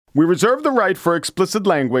We reserve the right for explicit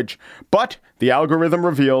language, but the algorithm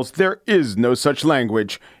reveals there is no such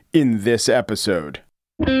language in this episode.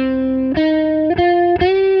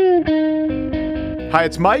 Hi,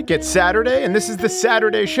 it's Mike. It's Saturday, and this is the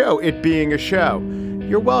Saturday Show, it being a show.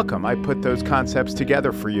 You're welcome. I put those concepts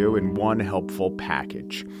together for you in one helpful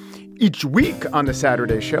package. Each week on the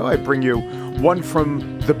Saturday Show, I bring you one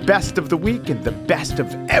from the best of the week and the best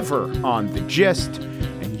of ever on The Gist,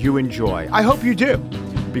 and you enjoy. I hope you do.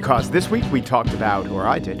 Because this week we talked about, or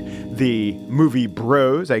I did, the movie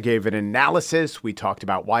Bros. I gave an analysis. We talked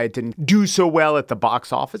about why it didn't do so well at the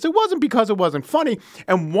box office. It wasn't because it wasn't funny.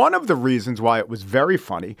 And one of the reasons why it was very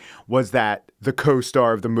funny was that the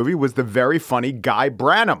co-star of the movie was the very funny Guy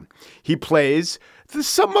Branum. He plays the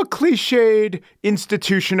somewhat cliched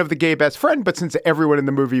institution of the gay best friend, but since everyone in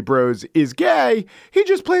the movie Bros is gay, he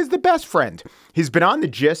just plays the best friend. He's been on The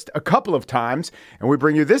Gist a couple of times, and we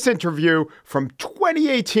bring you this interview from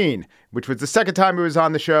 2018, which was the second time he was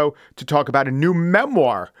on the show, to talk about a new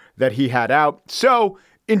memoir that he had out. So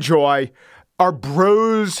enjoy our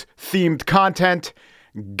Bros-themed content,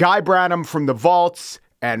 Guy Branum from the Vaults,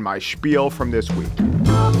 and my spiel from this week.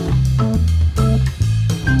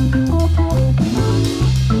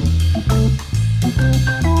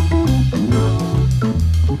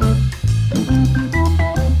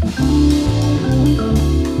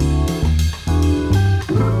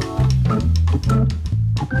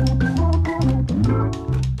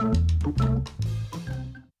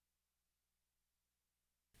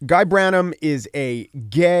 Guy Branum is a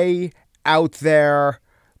gay, out there,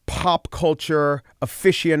 pop culture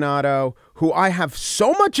aficionado who I have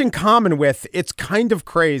so much in common with, it's kind of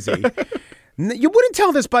crazy. You wouldn't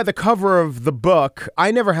tell this by the cover of the book.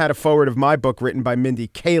 I never had a foreword of my book written by Mindy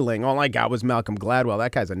Kaling. All I got was Malcolm Gladwell.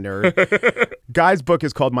 That guy's a nerd. Guy's book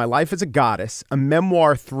is called My Life as a Goddess, a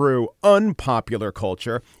memoir through unpopular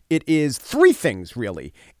culture. It is three things,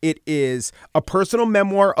 really. It is a personal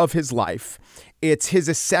memoir of his life. It's his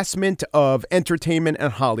assessment of entertainment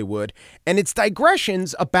and Hollywood. And it's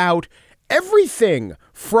digressions about everything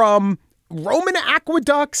from Roman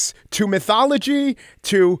aqueducts to mythology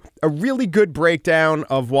to a really good breakdown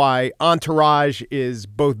of why Entourage is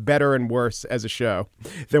both better and worse as a show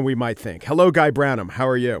than we might think. Hello, Guy Branum. How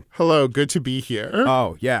are you? Hello. Good to be here.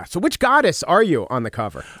 Oh, yeah. So which goddess are you on the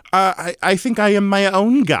cover? I think I am my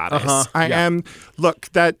own goddess. I am. Look,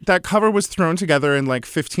 that cover was thrown together in like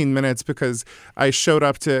 15 minutes because I showed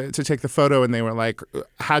up to take the photo and they were like,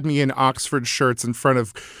 had me in Oxford shirts in front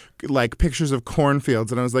of like pictures of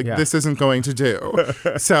cornfields. And I was like, this isn't going to do.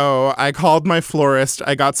 So I called my florist.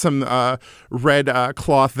 I got some red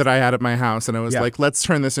cloth that I had at my house. And I was like, let's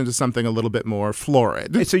turn this into something a little bit more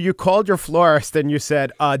florid. So you called your florist and you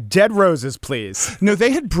said, dead roses, please. No,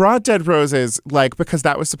 they had brought dead roses, like, because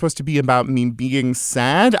that was supposed to be about me being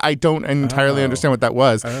sad. I don't entirely understand what that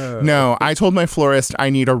was. No, I told my florist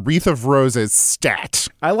I need a wreath of roses stat.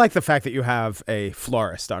 I like the fact that you have a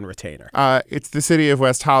florist on retainer. It's the city of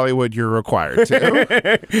West Hollywood. You're required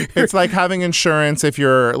to. It's like having insurance if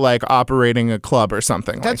you're like operating a club or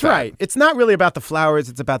something. That's like that. right. It's not really about the flowers.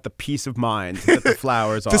 It's about the peace of mind that the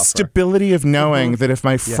flowers offer. The stability of knowing that if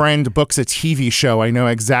my friend books a TV show, I know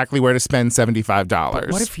exactly where to spend $75.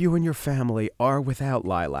 But what if you and your family are without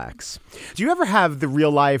lilacs? Do you ever have the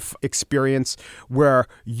real life experience where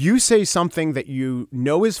you say something that you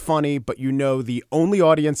know is funny, but you know the only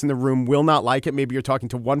audience in the room will not like it? Maybe you're talking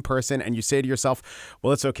to one person and you say to yourself,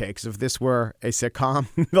 well, it's okay, because if this were a sitcom,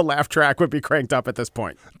 the laugh track would be cranked up at this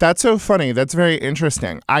point. That's so funny. That's very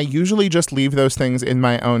interesting. I usually just leave those things in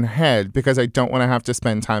my own head because I don't want to have to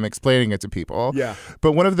spend time explaining it to people. Yeah.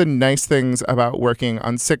 But one of the nice things about working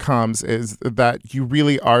on sitcoms is that you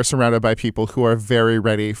really are surrounded by people who are very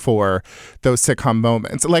ready for those sitcom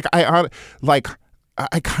moments.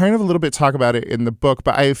 I kind of a little bit talk about it in the book,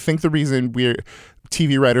 but I think the reason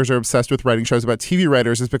TV writers are obsessed with writing shows about TV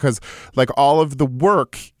writers is because like all of the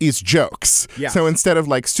work is jokes. Yeah. So instead of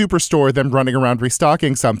like Superstore, them running around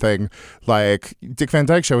restocking something, like Dick Van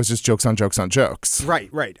Dyke Show is just jokes on jokes on jokes.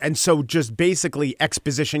 Right. And so just basically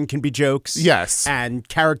exposition can be jokes. Yes. And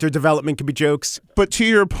character development can be jokes. But to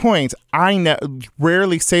your point, I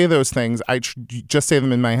rarely say those things. I just say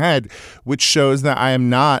them in my head, which shows that I am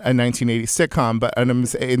not a 1980s sitcom, but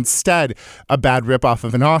instead a bad ripoff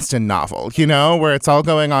of an Austen novel, you know, where it's all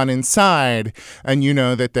going on inside, and you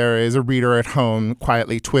know that there is a reader at home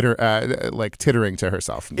quietly tittering to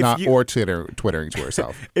herself, twittering to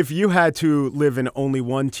herself. If you had to live in only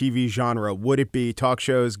one TV genre, would it be talk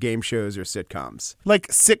shows, game shows, or sitcoms? Like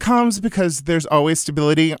sitcoms, because there's always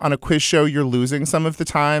stability. On a quiz show, you're losing some of the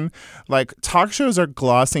time. Like talk shows are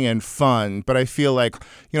glossy and fun, but I feel like,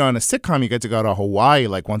 on a sitcom, you get to go to Hawaii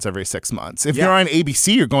like once every 6 months. If you're on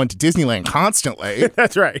ABC, you're going to Disneyland constantly.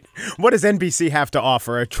 That's right. What does NBC have to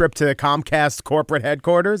offer? A trip to the Comcast corporate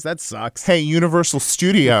headquarters? That sucks. Hey, Universal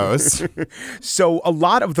Studios. So a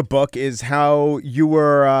lot of the book is how you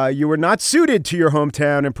were not suited to your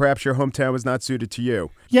hometown, and perhaps your hometown was not suited to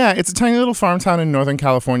you. Yeah, it's a tiny little farm town in Northern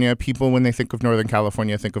California. People, when they think of Northern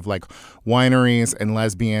California, think of like wineries and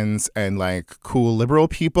lesbians and like cool liberal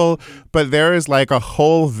people. But there is like a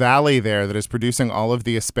whole valley there that is producing all of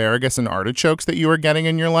the asparagus and artichokes that you are getting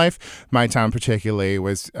in your life. My town particularly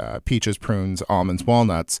was peaches, prunes, almonds,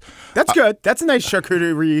 walnuts. That's good. That's a nice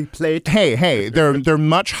charcuterie plate. Hey, they're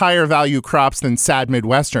much higher value crops than sad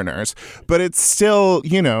Midwesterners, but it's still,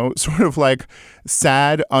 sort of like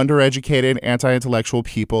sad, undereducated, anti-intellectual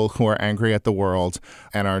people who are angry at the world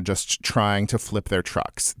and are just trying to flip their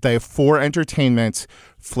trucks. They, for entertainment,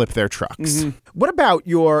 flip their trucks. Mm-hmm. What about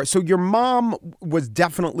your mom was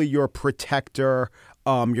definitely your protector.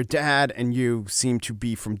 Your dad and you seem to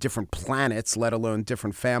be from different planets, let alone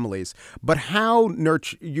different families. But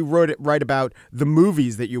you write about the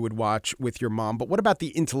movies that you would watch with your mom, but what about the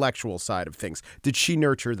intellectual side of things? Did she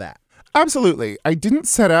nurture that? Absolutely. I didn't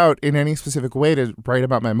set out in any specific way to write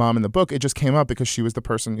about my mom in the book. It just came up because she was the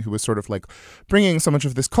person who was sort of like bringing so much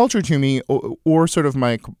of this culture to me, or sort of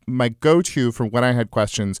my go-to for when I had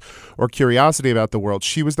questions or curiosity about the world.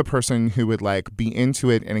 She was the person who would like be into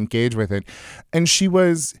it and engage with it. And she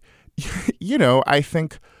was, I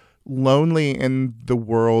think, lonely in the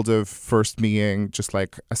world of first being just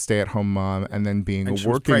like a stay-at-home mom and then being a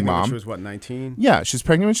working mom. She was what, 19? Yeah, she was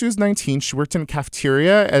pregnant when she was 19. She worked in a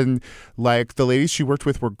cafeteria, and like the ladies she worked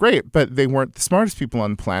with were great, but they weren't the smartest people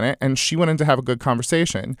on the planet, and she wanted to have a good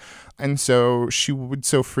conversation. And so she would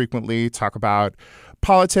so frequently talk about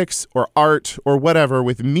politics or art or whatever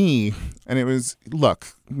with me. And it was, look,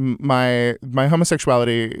 my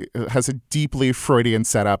homosexuality has a deeply Freudian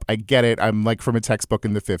setup. I get it. I'm like from a textbook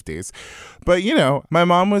in the 50s. But, my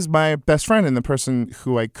mom was my best friend and the person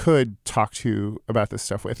who I could talk to about this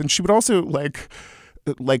stuff with. And she would also like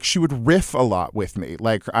she would riff a lot with me.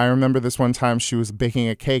 Like I remember this one time she was baking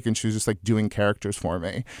a cake and she was just like doing characters for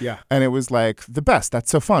me. Yeah. And it was like the best. That's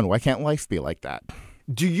so fun. Why can't life be like that?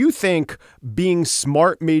 Do you think being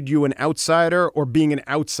smart made you an outsider, or being an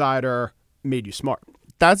outsider made you smart?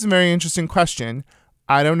 That's a very interesting question.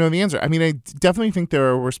 I don't know the answer. I mean, I definitely think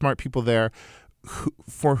there were smart people there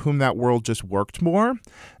for whom that world just worked more.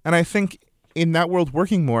 And I think in that world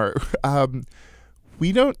working more,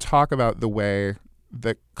 we don't talk about the way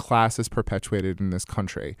that class is perpetuated in this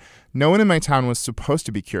country. No one in my town was supposed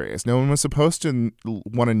to be curious. No one was supposed to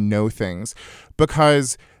want to know things,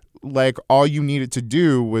 because like all you needed to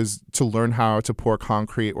do was to learn how to pour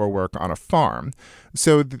concrete or work on a farm.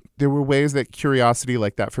 So there were ways that curiosity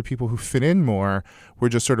like that for people who fit in more were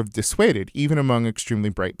just sort of dissuaded, even among extremely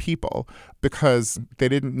bright people, because they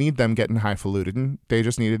didn't need them getting highfalutin. They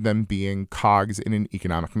just needed them being cogs in an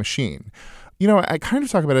economic machine. I kind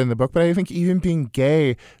of talk about it in the book, but I think even being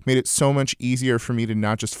gay made it so much easier for me to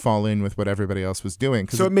not just fall in with what everybody else was doing.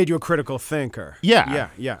 So it made you a critical thinker. Yeah.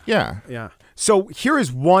 So here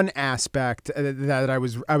is one aspect that I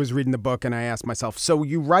was reading the book and I asked myself, so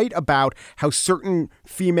you write about how certain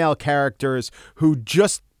female characters who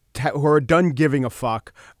are done giving a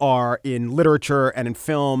fuck are in literature and in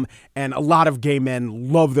film, and a lot of gay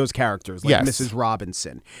men love those characters, like yes. Mrs.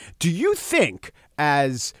 Robinson. Do you think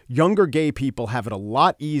as younger gay people have it a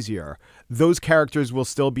lot easier, those characters will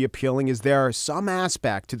still be appealing? Is there some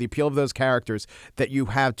aspect to the appeal of those characters that you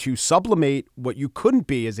have to sublimate what you couldn't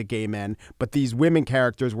be as a gay man, but these women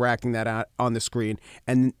characters were acting that out on the screen,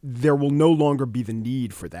 and there will no longer be the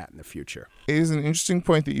need for that in the future? It is an interesting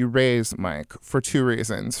point that you raise, Mike, for two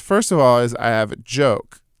reasons. First of all, is I have a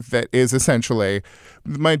joke that is essentially,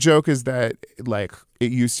 my joke is that like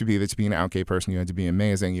it used to be that to be an out gay person you had to be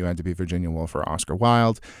amazing, you had to be Virginia Woolf or Oscar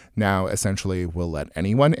Wilde. Now essentially we'll let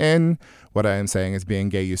anyone in. What I am saying is being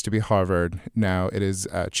gay used to be Harvard, now it is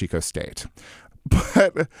Chico State.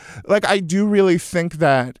 But like I do really think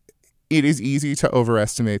that it is easy to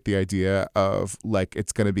overestimate the idea of like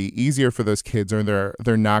it's going to be easier for those kids, or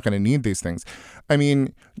they're not going to need these things. I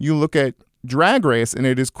mean, you look at Drag Race, and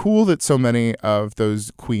it is cool that so many of those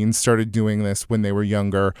queens started doing this when they were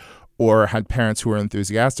younger, or had parents who were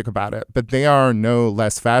enthusiastic about it, but they are no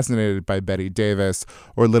less fascinated by Betty Davis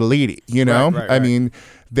or Little Edie, you know? Right. I mean,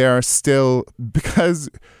 there are still, because,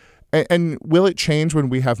 and will it change when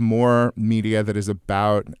we have more media that is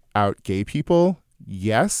about out gay people?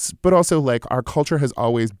 Yes, but also like our culture has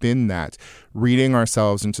always been that, reading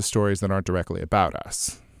ourselves into stories that aren't directly about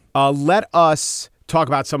us. Let us talk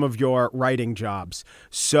about some of your writing jobs.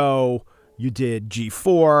 So you did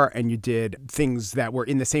G4 and you did things that were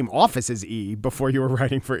in the same office as E before you were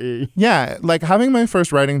writing for E. Yeah, like having my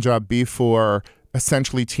first writing job be for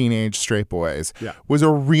essentially teenage straight boys was a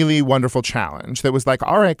really wonderful challenge that was like,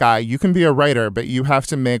 all right, guy, you can be a writer, but you have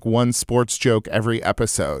to make one sports joke every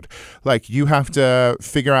episode. Like you have to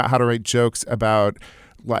figure out how to write jokes about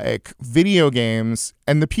like video games,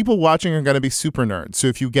 and the people watching are going to be super nerds. So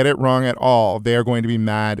if you get it wrong at all, they are going to be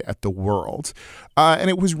mad at the world. And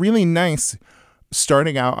it was really nice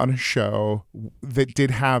starting out on a show that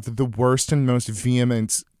did have the worst and most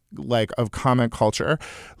vehement like of comment culture.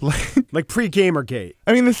 Like pre-Gamergate.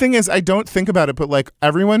 I mean, the thing is, I don't think about it, but like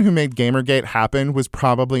everyone who made Gamergate happen was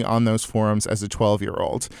probably on those forums as a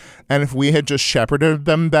 12-year-old. And if we had just shepherded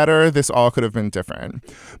them better, this all could have been different.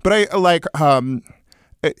 But I like,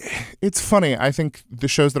 it's funny. I think the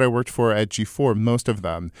shows that I worked for at G4, most of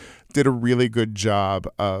them did a really good job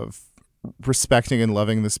of respecting and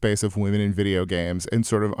loving the space of women in video games and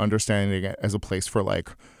sort of understanding it as a place for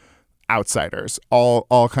like outsiders,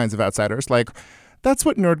 all kinds of outsiders. Like that's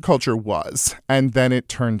what nerd culture was. And then it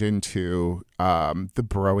turned into the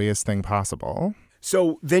broiest thing possible.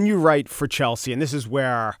 So then you write for Chelsea, and this is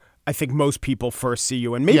where I think most people first see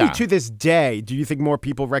you. And maybe to this day, do you think more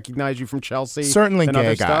people recognize you from Chelsea? Certainly than gay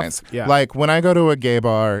other guys. Stuff? Yeah. Like when I go to a gay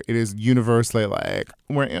bar, it is universally like,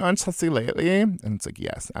 were you on Chelsea lately? And it's like,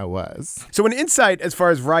 yes, I was. So an insight as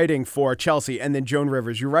far as writing for Chelsea and then Joan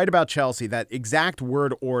Rivers, you write about Chelsea, that exact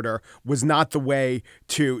word order was not the way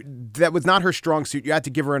to, that was not her strong suit. You had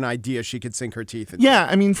to give her an idea she could sink her teeth into. Yeah,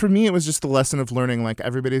 I mean, for me, it was just a lesson of learning like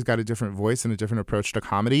everybody's got a different voice and a different approach to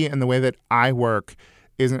comedy, and the way that I work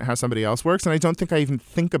isn't how somebody else works. And I don't think I even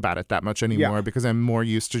think about it that much anymore because I'm more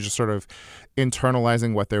used to just sort of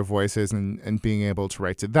internalizing what their voice is and being able to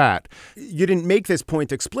write to that. You didn't make this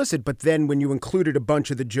point explicit, but then when you included a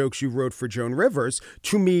bunch of the jokes you wrote for Joan Rivers,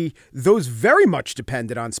 to me, those very much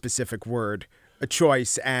depended on specific word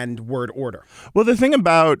choice and word order. Well, the thing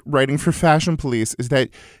about writing for Fashion Police is that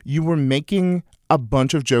you were making a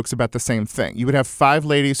bunch of jokes about the same thing. You would have 5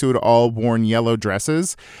 ladies who had all worn yellow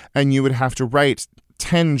dresses, and you would have to write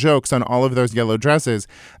 10 jokes on all of those yellow dresses,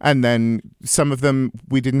 and then some of them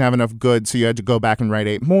we didn't have enough good, so you had to go back and write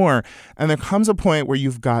 8 more, and there comes a point where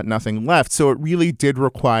you've got nothing left. So it really did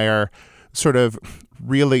require sort of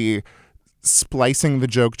really splicing the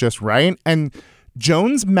joke just right. And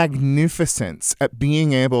Joan's magnificence at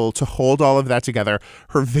being able to hold all of that together,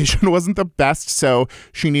 her vision wasn't the best, so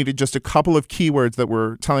she needed just a couple of keywords that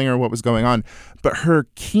were telling her what was going on. But her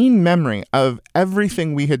keen memory of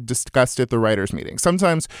everything we had discussed at the writers' meeting.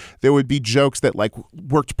 Sometimes there would be jokes that like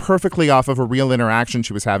worked perfectly off of a real interaction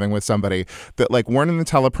she was having with somebody that like weren't in the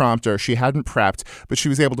teleprompter, she hadn't prepped, but she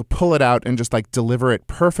was able to pull it out and just like deliver it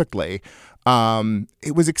perfectly.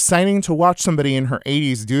 It was exciting to watch somebody in her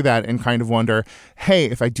 80s do that and kind of wonder, hey,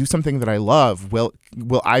 if I do something that I love, will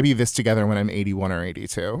I be this together when I'm 81 or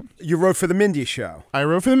 82? You wrote for The Mindy Show. I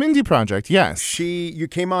wrote for The Mindy Project, yes. You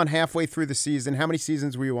came on halfway through the season. How many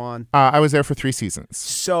seasons were you on? I was there for 3 seasons.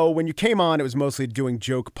 So when you came on, it was mostly doing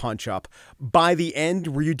joke punch-up. By the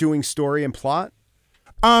end, were you doing story and plot?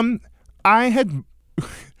 I had...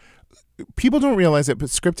 People don't realize it, but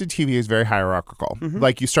scripted TV is very hierarchical. Mm-hmm.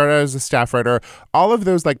 Like you start out as a staff writer, all of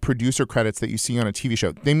those like producer credits that you see on a TV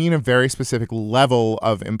show, they mean a very specific level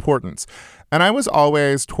of importance. And I was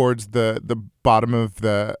always towards the bottom of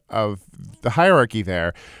the hierarchy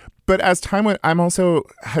there. But as time went, I'm also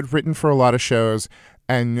had written for a lot of shows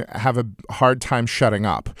and have a hard time shutting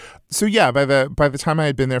up. So yeah, by the time I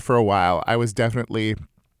had been there for a while, I was definitely,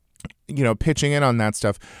 pitching in on that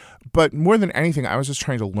stuff. But more than anything, I was just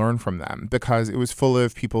trying to learn from them because it was full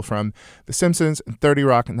of people from The Simpsons and 30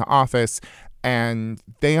 Rock and The Office, and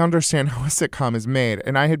they understand how a sitcom is made.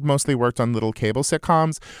 And I had mostly worked on little cable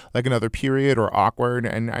sitcoms like Another Period or Awkward,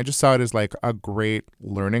 and I just saw it as like a great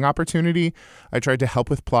learning opportunity. I tried to help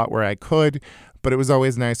with plot where I could, but it was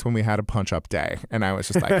always nice when we had a punch-up day. And I was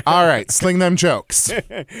just like, all right, sling them jokes.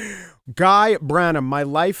 Guy Branum, My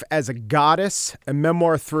Life as a Goddess, a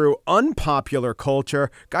memoir through unpopular culture.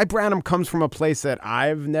 Guy Branum comes from a place that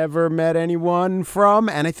I've never met anyone from,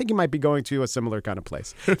 and I think he might be going to a similar kind of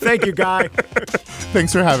place. Thank you, Guy.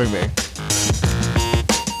 Thanks for having me.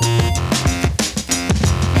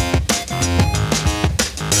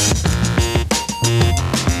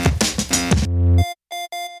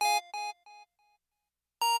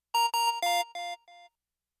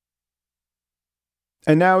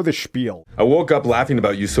 And now the spiel. I woke up laughing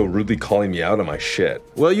about you so rudely calling me out on my shit.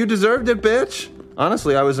 Well, you deserved it, bitch.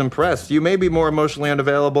 Honestly, I was impressed. You may be more emotionally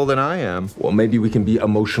unavailable than I am. Well, maybe we can be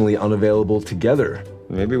emotionally unavailable together.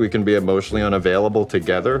 Maybe we can be emotionally unavailable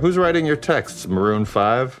together. Who's writing your texts, Maroon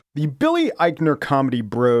 5? The Billy Eichner comedy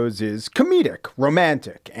Bros is comedic,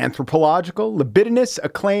 romantic, anthropological, libidinous,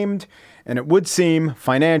 acclaimed, and it would seem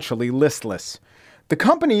financially listless. The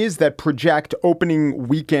companies that project opening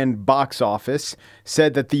weekend box office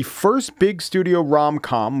said that the first big studio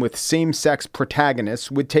rom-com with same-sex protagonists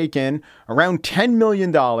would take in around $10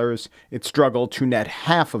 million. It struggled to net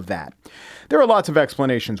half of that. There are lots of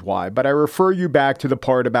explanations why, but I refer you back to the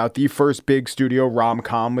part about the first big studio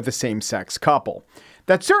rom-com with a same-sex couple.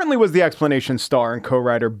 That certainly was the explanation star and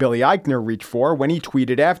co-writer Billy Eichner reached for when he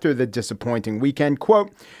tweeted after the disappointing weekend,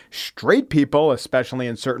 quote, "Straight people, especially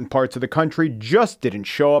in certain parts of the country, just didn't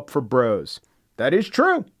show up for Bros." That is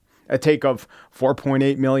true. A take of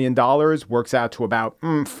 $4.8 million works out to about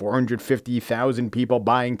 450,000 people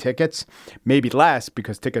buying tickets. Maybe less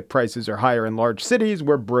because ticket prices are higher in large cities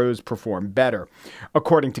where Bros perform better.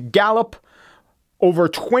 According to Gallup, over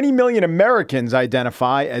 20 million Americans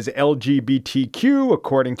identify as LGBTQ,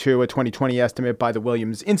 according to a 2020 estimate by the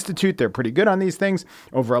Williams Institute. They're pretty good on these things.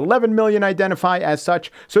 Over 11 million identify as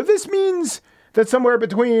such. So this means that somewhere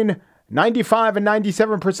between 95 and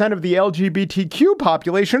 97% of the LGBTQ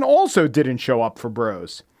population also didn't show up for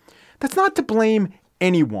Bros. That's not to blame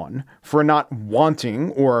anyone for not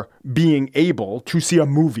wanting or being able to see a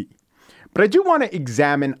movie. But I do want to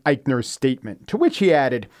examine Eichner's statement, to which he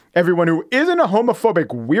added, "Everyone who isn't a homophobic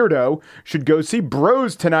weirdo should go see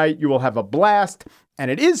Bros tonight. You will have a blast." And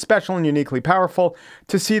it is special and uniquely powerful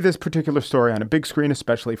to see this particular story on a big screen,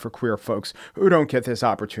 especially for queer folks who don't get this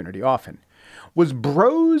opportunity often. Was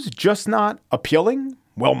Bros just not appealing,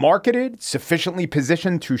 well marketed, sufficiently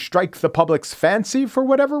positioned to strike the public's fancy for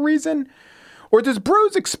whatever reason? Or does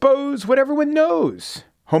Bros expose what everyone knows?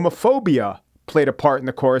 Homophobia played a part in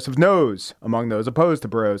the chorus of no's among those opposed to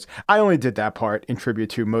Bros. I only did that part in tribute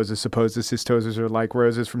to Moses supposes his toes are like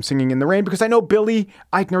roses from Singing in the Rain because I know Billy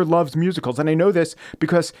Eichner loves musicals. And I know this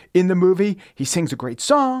because in the movie, he sings a great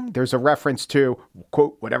song. There's a reference to,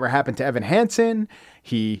 quote, whatever happened to Evan Hansen.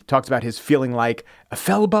 He talks about his feeling like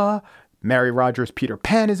Ephelba. Mary Rogers' Peter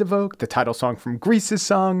Pan is evoked. The title song from Grease is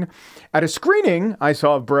sung. At a screening I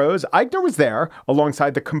saw of Bros, Eichner was there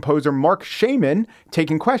alongside the composer Mark Shaman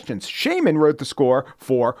taking questions. Shaman wrote the score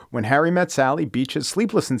for When Harry Met Sally, Beaches,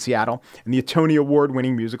 Sleepless in Seattle, and the Tony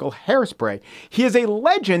Award-winning musical Hairspray. He is a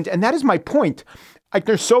legend, and that is my point.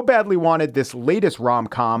 Eichner so badly wanted this latest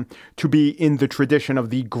rom-com to be in the tradition of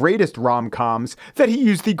the greatest rom-coms that he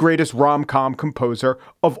used the greatest rom-com composer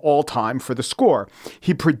of all time for the score.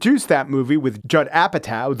 He produced that movie with Judd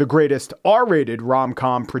Apatow, the greatest R-rated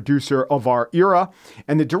rom-com producer of our era,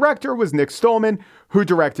 and the director was Nick Stolman, who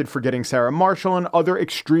directed Forgetting Sarah Marshall and other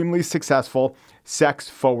extremely successful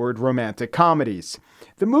sex-forward romantic comedies.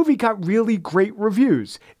 The movie got really great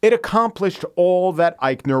reviews. It accomplished all that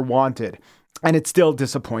Eichner wanted. And it still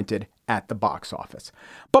disappointed at the box office.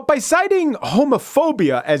 But by citing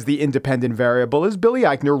homophobia as the independent variable, is Billy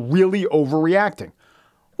Eichner really overreacting?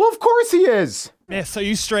 Well, of course he is. Miss, are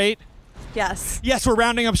you straight? Yes. Yes, we're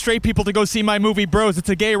rounding up straight people to go see my movie Bros. It's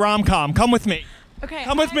a gay rom-com. Come with me. Okay.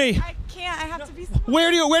 Come with me. I can't. I have to be.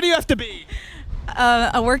 Where do you have to be?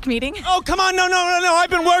 A work meeting. Oh, come on. No.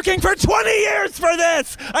 I've been working for 20 years for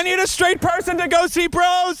this. I need a straight person to go see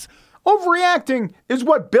Bros. Overreacting is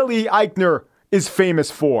what Billy Eichner is famous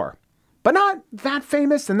for, but not that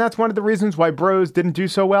famous. And that's one of the reasons why Bros didn't do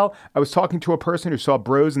so well. I was talking to a person who saw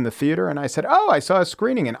Bros in the theater and I said, "Oh, I saw a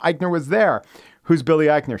screening and Eichner was there." "Who's Billy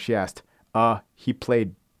Eichner?" she asked. He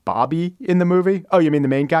played Bobby in the movie." "Oh, you mean the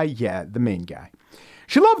main guy?" "Yeah, the main guy."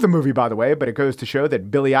 She loved the movie, by the way, but it goes to show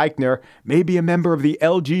that Billy Eichner may be a member of the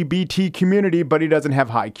LGBT community, but he doesn't have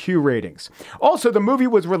high Q ratings. Also, the movie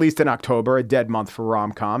was released in October, a dead month for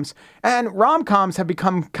rom-coms, and rom-coms have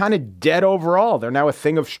become kind of dead overall. They're now a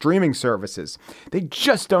thing of streaming services. They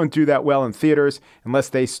just don't do that well in theaters unless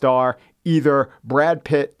they star either Brad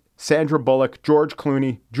Pitt, Sandra Bullock, George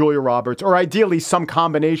Clooney, Julia Roberts, or ideally some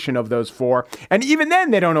combination of those four. And even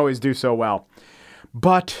then, they don't always do so well.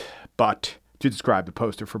 But, to describe the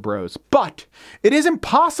poster for Bros. But it is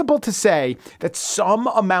impossible to say that some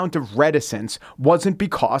amount of reticence wasn't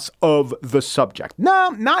because of the subject. No,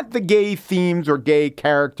 not the gay themes or gay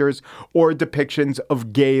characters or depictions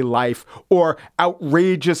of gay life or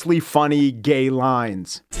outrageously funny gay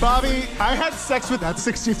lines. Bobby, I had sex with that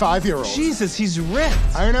 65-year-old. Jesus, he's ripped.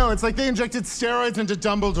 I know, it's like they injected steroids into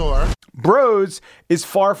Dumbledore. Bros is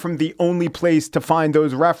far from the only place to find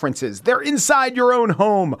those references. They're inside your own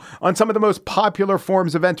home on some of the most popular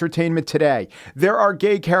forms of entertainment today. There are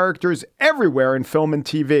gay characters everywhere in film and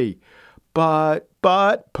TV. But,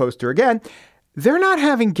 poster again, they're not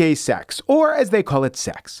having gay sex, or as they call it,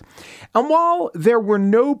 sex. And while there were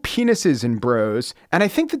no penises in Bros, and I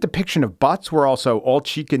think the depiction of butts were also all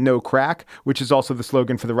cheek and no crack, which is also the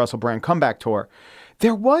slogan for the Russell Brand comeback tour,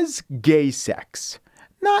 there was gay sex.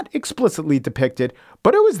 Not explicitly depicted,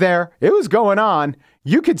 but it was there. It was going on.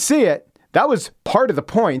 You could see it. That was part of the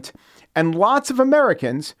point. And lots of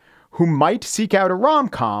Americans who might seek out a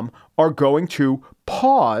rom-com are going to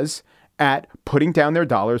pause at putting down their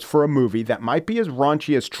dollars for a movie that might be as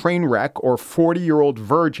raunchy as Trainwreck or 40-Year-Old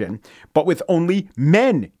Virgin, but with only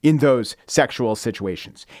men in those sexual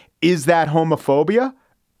situations. Is that homophobia?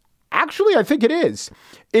 Actually, I think it is.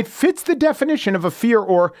 It fits the definition of a fear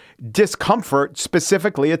or discomfort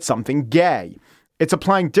specifically at something gay. It's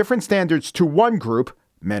applying different standards to one group,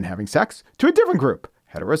 men having sex, to a different group,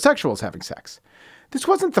 heterosexuals having sex. This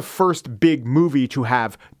wasn't the first big movie to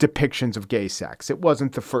have depictions of gay sex. It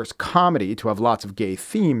wasn't the first comedy to have lots of gay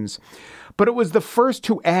themes, but it was the first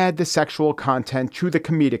to add the sexual content to the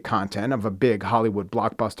comedic content of a big Hollywood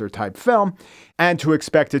blockbuster type film and to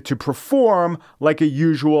expect it to perform like a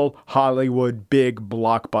usual Hollywood big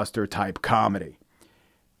blockbuster type comedy.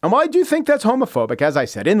 And while I do think that's homophobic, as I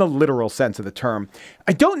said, in the literal sense of the term,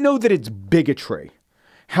 I don't know that it's bigotry.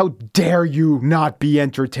 How dare you not be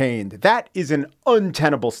entertained? That is an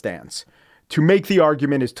untenable stance. To make the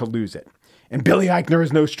argument is to lose it. And Billy Eichner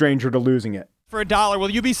is no stranger to losing it. For $1, will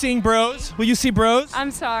you be seeing Bros? Will you see Bros?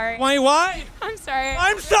 I'm sorry. Why? I'm sorry.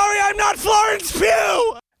 I'm sorry, I'm not Florence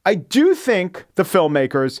Pugh! I do think the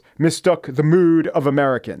filmmakers mistook the mood of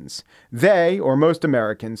Americans. They, or most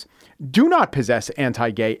Americans, do not possess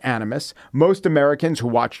anti-gay animus. Most Americans who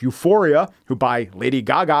watch Euphoria, who buy Lady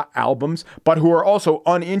Gaga albums, but who are also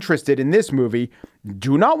uninterested in this movie,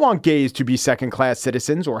 do not want gays to be second-class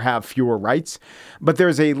citizens or have fewer rights. But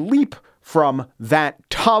there's a leap from that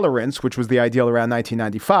tolerance, which was the ideal around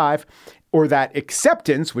 1995, or that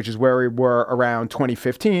acceptance, which is where we were around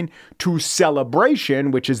 2015, to celebration,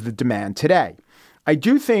 which is the demand today. I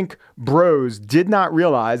do think Bros did not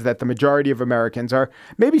realize that the majority of Americans are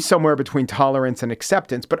maybe somewhere between tolerance and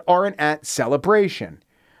acceptance, but aren't at celebration.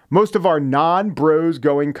 Most of our non-Bros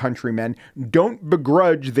going countrymen don't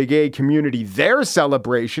begrudge the gay community their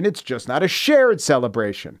celebration. It's just not a shared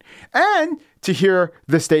celebration. And to hear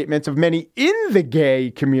the statements of many in the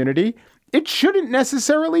gay community, it shouldn't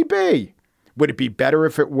necessarily be. Would it be better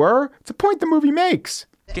if it were? It's a point the movie makes.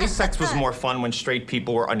 Gay sex was more fun when straight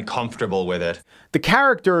people were uncomfortable with it. The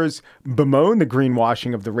characters bemoan the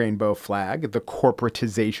greenwashing of the rainbow flag, the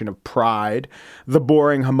corporatization of pride, the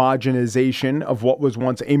boring homogenization of what was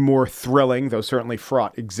once a more thrilling, though certainly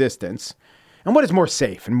fraught, existence. And what is more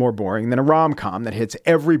safe and more boring than a rom-com that hits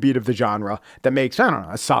every beat of the genre, that makes,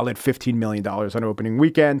 a solid $15 million on opening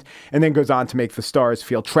weekend, and then goes on to make the stars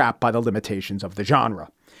feel trapped by the limitations of the genre?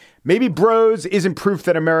 Maybe Bros isn't proof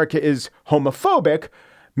that America is homophobic.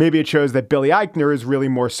 Maybe it shows that Billy Eichner is really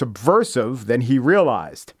more subversive than he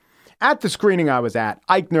realized. At the screening I was at,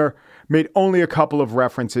 Eichner made only a couple of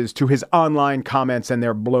references to his online comments and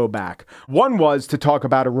their blowback. One was to talk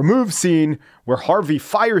about a remove scene where Harvey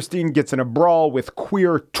Fierstein gets in a brawl with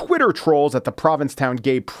queer Twitter trolls at the Provincetown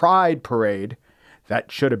Gay Pride Parade.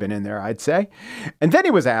 That should have been in there, I'd say. And then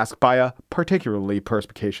he was asked by a particularly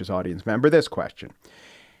perspicacious audience member this question.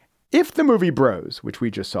 If the movie Bros, which we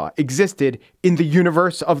just saw, existed in the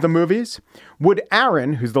universe of the movies, would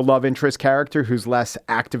Aaron, who's the love interest character, who's less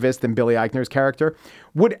activist than Billy Eichner's character,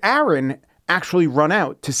 would Aaron actually run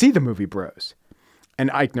out to see the movie Bros? And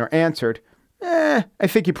Eichner answered, I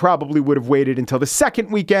think he probably would have waited until the second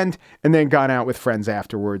weekend and then gone out with friends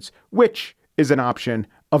afterwards, which is an option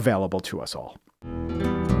available to us all.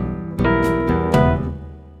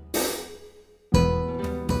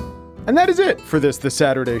 And that is it for this The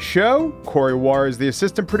Saturday Show. Corey Warr is the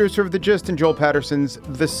assistant producer of The Gist, and Joel Patterson's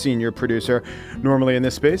the senior producer. Normally in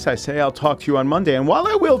this space, I say I'll talk to you on Monday. And while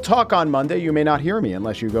I will talk on Monday, you may not hear me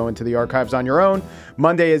unless you go into the archives on your own.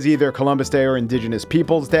 Monday is either Columbus Day or Indigenous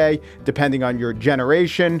Peoples Day, depending on your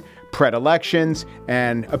generation, predilections,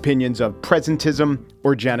 and opinions of presentism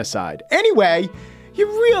or genocide. Anyway, you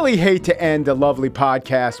really hate to end a lovely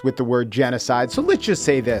podcast with the word genocide, so let's just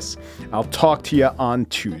say this. I'll talk to you on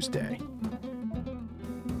Tuesday.